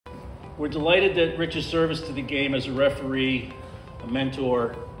We're delighted that Rich's service to the game as a referee, a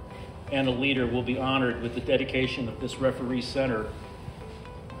mentor, and a leader will be honored with the dedication of this Referee Center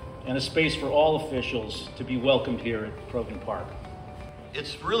and a space for all officials to be welcomed here at Progin Park.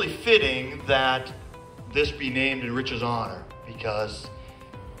 It's really fitting that this be named in Rich's honor because,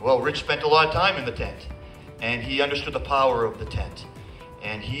 well, Rich spent a lot of time in the tent and he understood the power of the tent.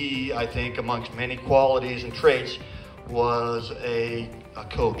 And he, I think, amongst many qualities and traits, was a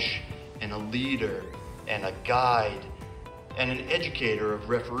coach and a leader and a guide and an educator of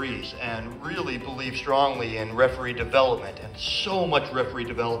referees, and really believed strongly in referee development. And so much referee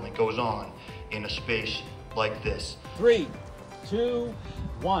development goes on in a space like this. 3, 2,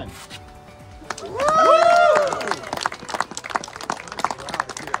 1. Woo!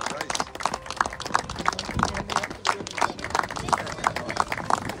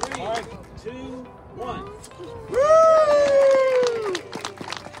 2, 1. Woo!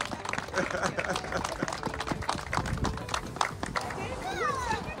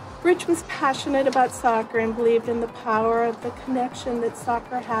 Rich was passionate about soccer and believed in the power of the connection that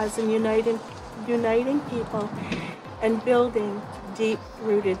soccer has in uniting people and building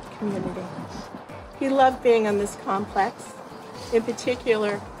deep-rooted community. He loved being on this complex, in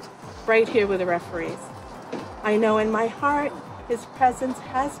particular, right here with the referees. I know in my heart his presence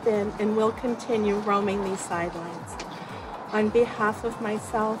has been and will continue roaming these sidelines. On behalf of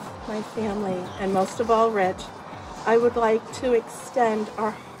myself, my family, and most of all Rich, I would like to extend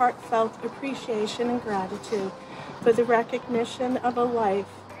our heartfelt appreciation and gratitude for the recognition of a life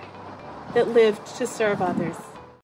that lived to serve others.